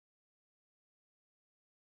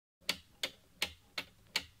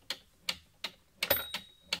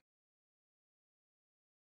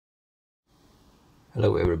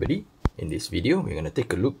Hello everybody, in this video we're going to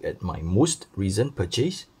take a look at my most recent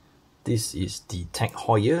purchase. This is the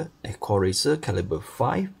Heuer Aquaracer Calibre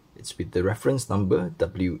 5. It's with the reference number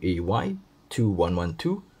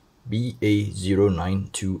WAY2112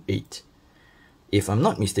 BA0928. If I'm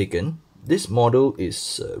not mistaken, this model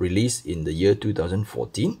is released in the year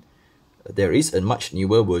 2014. There is a much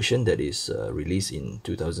newer version that is released in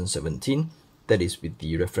 2017, that is with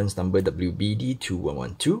the reference number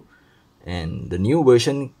WBD2112. And the new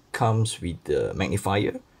version comes with the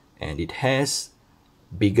magnifier, and it has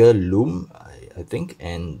bigger lume, I think,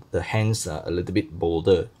 and the hands are a little bit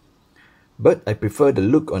bolder. But I prefer the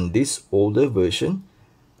look on this older version.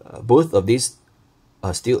 Both of these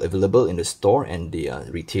are still available in the store and they are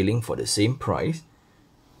retailing for the same price.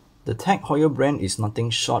 The Heuer brand is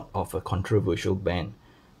nothing short of a controversial brand.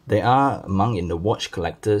 There are among in the watch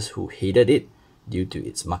collectors who hated it due to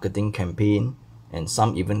its marketing campaign, and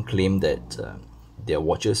some even claim that their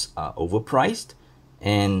watches are overpriced,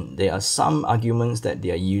 and there are some arguments that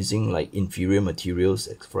they are using like inferior materials,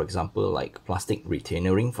 for example like plastic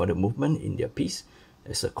retainering for the movement in their piece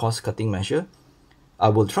as a cost-cutting measure. I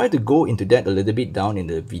will try to go into that a little bit down in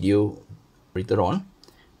the video later on,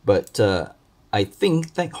 but I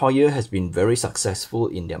think Heuer has been very successful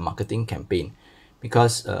in their marketing campaign,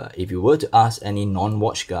 because if you were to ask any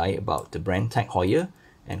non-watch guy about the brand Heuer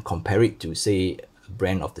and compare it to, say, a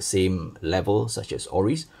brand of the same level such as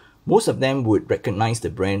Oris, most of them would recognize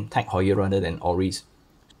the brand Heuer rather than Oris.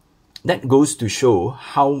 That goes to show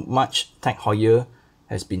how much Heuer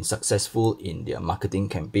has been successful in their marketing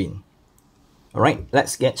campaign. Alright,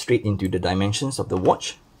 let's get straight into the dimensions of the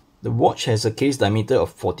watch. The watch has a case diameter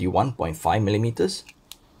of 41.5 millimeters.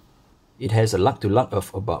 It has a lug-to-lug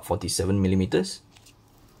of about 47 millimeters.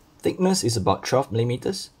 Thickness is about 12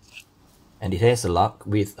 millimeters. And it has a lug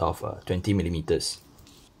width of 20 millimeters.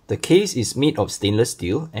 The case is made of stainless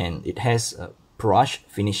steel, and it has a brushed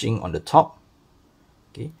finishing on the top.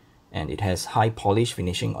 Okay, and it has high polish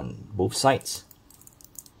finishing on both sides.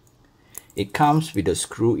 It comes with a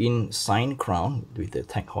screw-in sign crown with the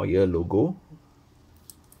Heuer logo.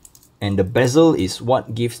 And the bezel is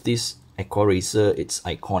what gives this Aquaracer its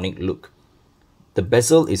iconic look. The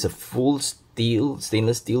bezel is a full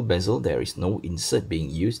stainless steel bezel. There is no insert being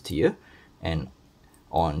used here. And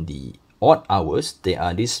on the odd hours, there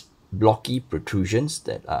are these blocky protrusions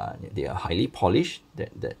that are highly polished,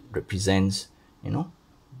 that represents, the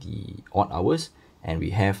odd hours. And we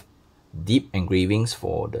have deep engravings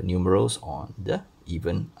for the numerals on the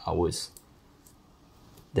even hours.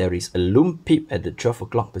 There is a lume pip at the 12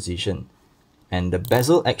 o'clock position, and the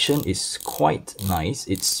bezel action is quite nice.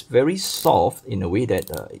 It's very soft in a way that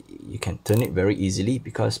you can turn it very easily,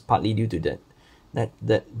 because partly due to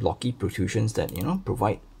that blocky protrusions that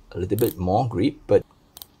provide a little bit more grip,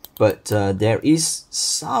 but there is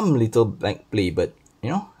some little back play, but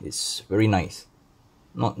it's very nice,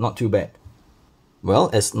 not too bad. Well,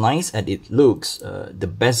 as nice as it looks, the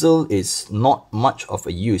bezel is not much of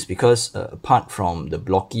a use, because apart from the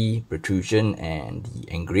blocky protrusion and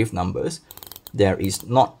the engraved numbers, there is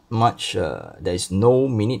not much, there is no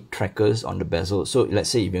minute trackers on the bezel. So let's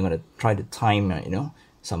say if you're going to try to time,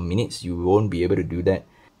 some minutes, you won't be able to do that.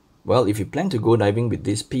 Well, if you plan to go diving with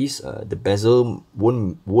this piece, the bezel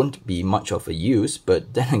won't be much of a use.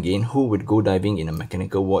 But then again, who would go diving in a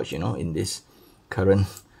mechanical watch, in this current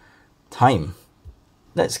time?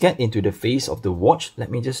 Let's get into the face of the watch.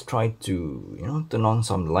 Let me just try to, turn on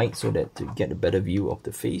some light so that to get a better view of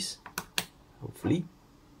the face, hopefully.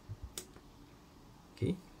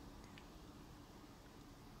 Okay.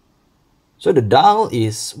 So the dial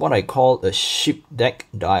is what I call a ship deck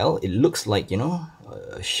dial. It looks like, a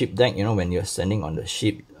ship deck, when you're standing on the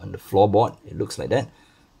ship, on the floorboard, it looks like that.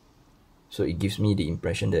 So it gives me the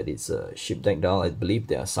impression that it's a ship deck dial. I believe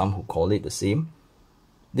there are some who call it the same.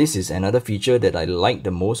 This is another feature that I like the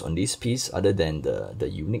most on this piece, other than the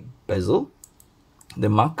unique bezel. The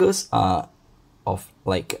markers are of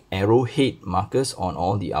like arrowhead markers on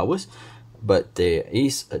all the hours, but there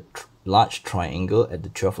is a large triangle at the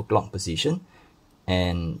 12 o'clock position,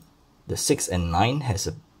 and the 6 and 9 has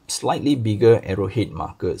a slightly bigger arrowhead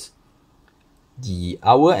markers. The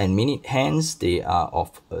hour and minute hands, they are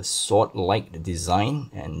of a sword-like design,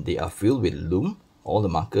 and they are filled with lume. All the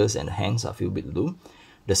markers and the hands are filled with lume.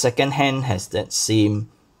 The second hand has that same,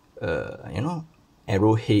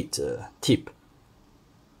 arrowhead tip.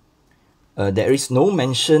 There is no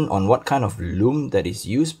mention on what kind of lume that is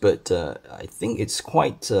used, but I think it's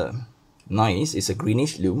quite nice. It's a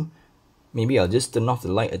greenish lume. Maybe I'll just turn off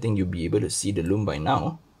the light. I think you'll be able to see the lume by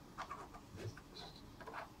now.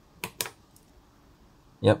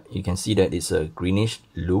 Yep, you can see that it's a greenish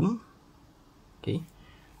lume. Okay,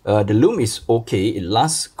 the lume is okay. It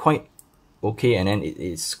lasts quite okay, and then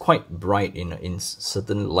it's quite bright in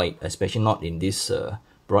certain light, especially not in this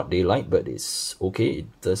broad daylight, but it's okay.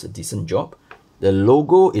 It does a decent job. The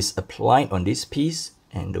logo is applied on this piece,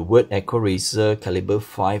 and the word Aquaracer Calibre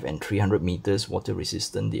 5 and 300 meters water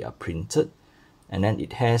resistant, they are printed. And then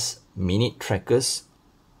it has minute trackers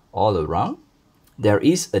all around. There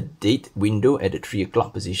is a date window at the 3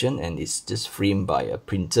 o'clock position, and it's just framed by a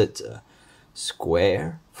printed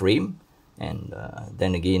square frame. And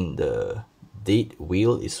then again, the date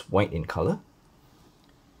wheel is white in color.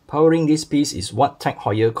 Powering this piece is what Tag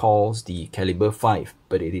Heuer calls the Calibre 5,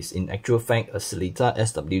 but it is in actual fact a Seletar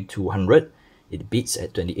SW200. It beats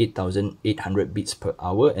at 28,800 beats per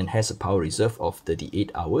hour and has a power reserve of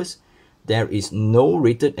 38 hours. There is no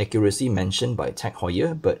rated accuracy mentioned by Tag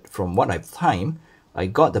Heuer, but from what I've timed, I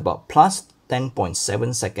got about plus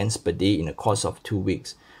 10.7 seconds per day in the course of 2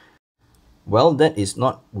 weeks. Well, that is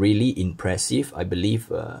not really impressive. I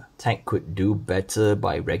believe Tag could do better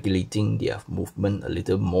by regulating their movement a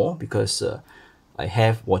little more, because I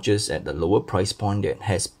have watches at the lower price point that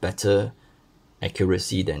has better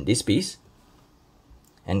accuracy than this piece.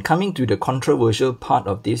 And coming to the controversial part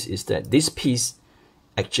of this is that this piece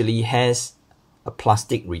actually has a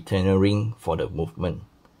plastic retainer ring for the movement.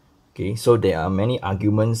 Okay, so there are many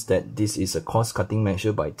arguments that this is a cost-cutting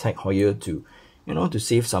measure by Tag Heuer to, to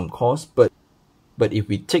save some cost. But if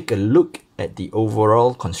we take a look at the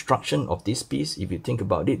overall construction of this piece, if you think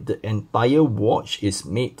about it, the entire watch is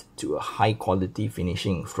made to a high quality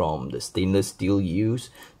finishing, from the stainless steel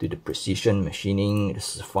used to the precision machining, the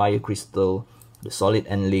sapphire crystal, the solid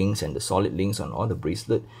end links and the solid links on all the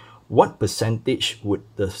bracelet. What percentage would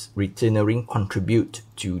the retainer ring contribute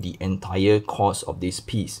to the entire cost of this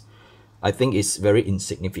piece? I think it's very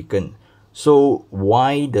insignificant. So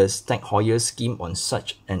why does Tag Heuer scheme on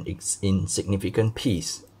such an insignificant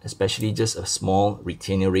piece, especially just a small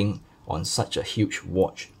retainer ring on such a huge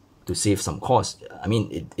watch to save some cost? I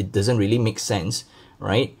mean, it doesn't really make sense,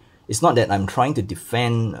 right? It's not that I'm trying to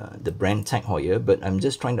defend the brand Tag Heuer, but I'm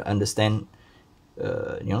just trying to understand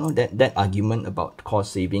that argument about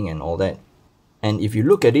cost saving and all that. And if you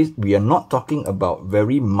look at it, we are not talking about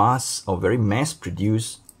very mass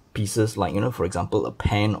produced pieces like, for example, a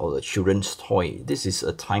pen or a children's toy. This is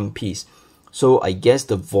a timepiece. So I guess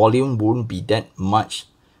the volume won't be that much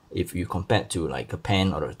if you compare to like a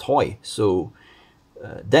pen or a toy. So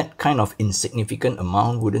that kind of insignificant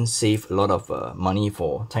amount wouldn't save a lot of money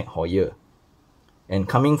for Tag Heuer. And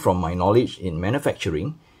coming from my knowledge in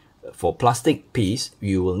manufacturing, for plastic piece,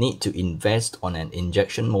 you will need to invest on an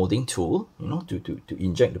injection molding tool, to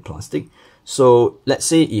inject the plastic. So let's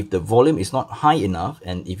say if the volume is not high enough,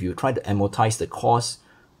 and if you try to amortize the cost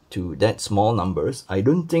to that small numbers, I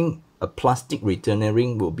don't think a plastic retainer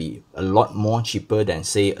ring will be a lot more cheaper than,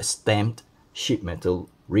 say, a stamped sheet metal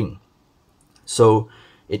ring. So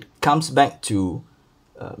it comes back to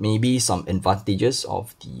maybe some advantages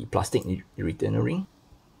of the plastic retainer ring.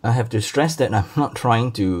 I have to stress that I'm not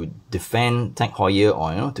trying to defend Tag Heuer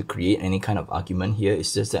or to create any kind of argument here.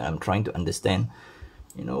 It's just that I'm trying to understand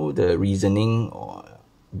the reasoning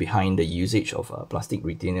behind the usage of a plastic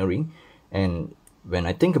retainer ring. And when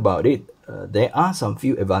I think about it, there are some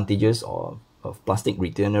few advantages of plastic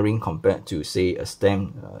retainer ring compared to, say, a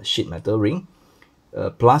stamped sheet metal ring.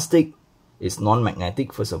 Plastic is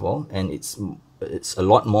non-magnetic, first of all, and it's a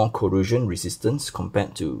lot more corrosion resistance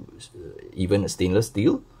compared to even a stainless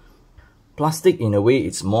steel. Plastic, in a way,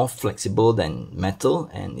 it's more flexible than metal,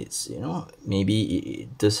 and it's, maybe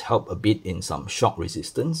it does help a bit in some shock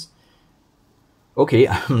resistance. Okay,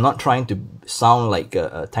 I'm not trying to sound like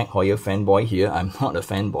a Tag Heuer fanboy here. I'm not a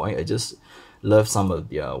fanboy. I just love some of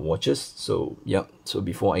their watches. So, yep. So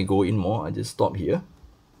before I go in more, I just stop here.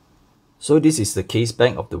 So this is the case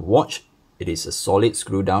back of the watch. It is a solid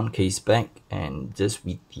screw-down case back, and just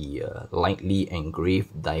with the lightly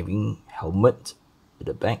engraved diving helmet at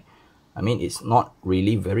the back. I mean, it's not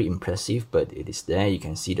really very impressive, but it is there. You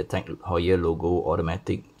can see the Tag Heuer logo,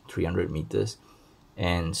 automatic, 300 meters,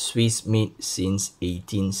 and Swiss made since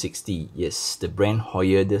 1860. Yes, the brand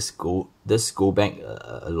Heuer does go back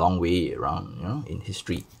a long way around, in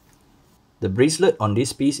history. The bracelet on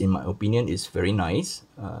this piece, in my opinion, is very nice.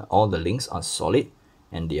 All the links are solid,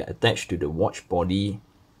 and they are attached to the watch body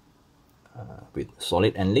with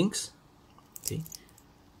solid end links. Okay,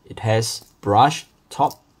 it has brushed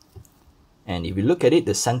top. And if you look at it,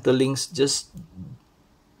 the center links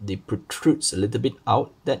they protrudes a little bit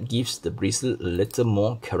out. That gives the bracelet a little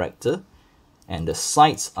more character. And the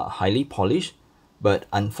sides are highly polished, but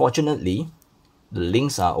unfortunately, the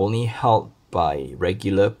links are only held by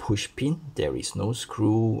regular push pin. There is no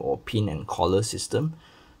screw or pin and collar system.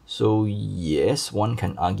 So yes, one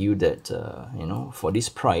can argue that you know, for this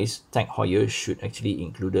price, Tag Heuer should actually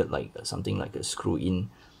included like something like a screw-in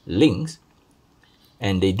links,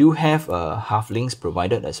 and they do have half links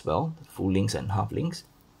provided as well, full links and half links.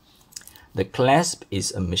 The clasp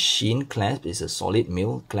is a machine clasp, it's a solid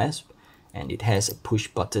mill clasp, and it has a push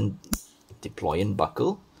button deployant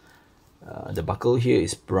buckle. The buckle here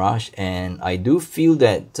is brushed, and I do feel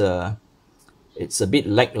that it's a bit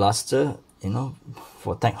lackluster, you know,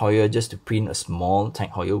 for Tag Heuer just to print a small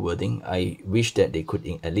Tag Heuer wording. I wish that they could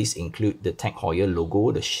at least include the Tag Heuer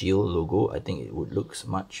logo, the shield logo. I think it would look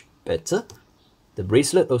much better. The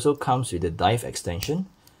bracelet also comes with a dive extension.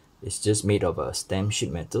 It's just made of a stamp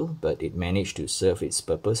sheet metal, but it managed to serve its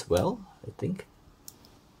purpose well, I think.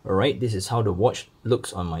 Alright, this is how the watch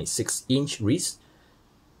looks on my 6-inch wrist.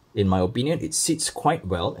 In my opinion, it sits quite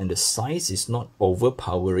well, and the size is not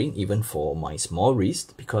overpowering even for my small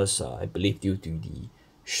wrist, because I believe due to the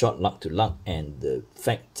short lug to lug and the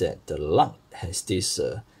fact that the lug has this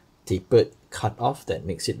tapered cut off that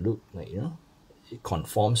makes it look like, you know, it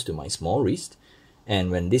conforms to my small wrist.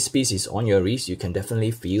 And when this piece is on your wrist, you can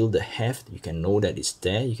definitely feel the heft. You can know that it's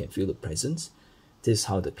there. You can feel the presence. This is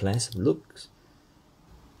how the clasp looks.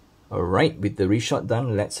 Alright, with the reshot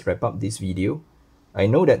done, let's wrap up this video. I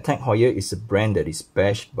know that Tag Heuer is a brand that is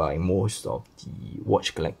bashed by most of the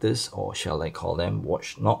watch collectors, or shall I call them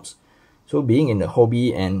watch snobs. So being in the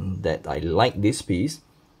hobby and that I like this piece,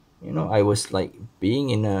 you know, I was like being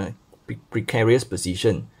in a precarious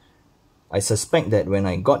position. I suspect that when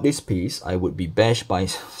I got this piece, I would be bashed by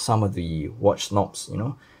some of the watch snobs, you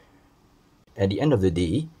know. At the end of the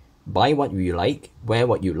day, buy what you like, wear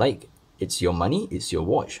what you like. It's your money, it's your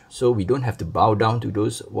watch. So we don't have to bow down to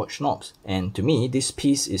those watch snobs. And to me, this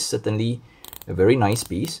piece is certainly a very nice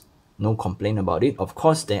piece. No complaint about it. Of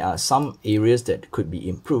course, there are some areas that could be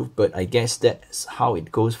improved, but I guess that's how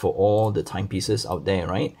it goes for all the timepieces out there,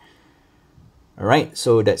 right? Alright,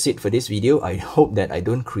 so that's it for this video. I hope that I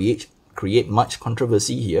don't create much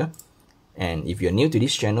controversy here. And if you're new to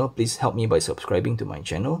this channel, please help me by subscribing to my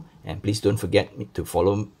channel, and please don't forget to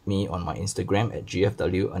follow me on my Instagram at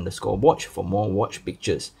gfw_watch for more watch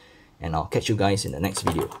pictures. And I'll catch you guys in the next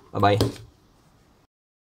video. Bye bye.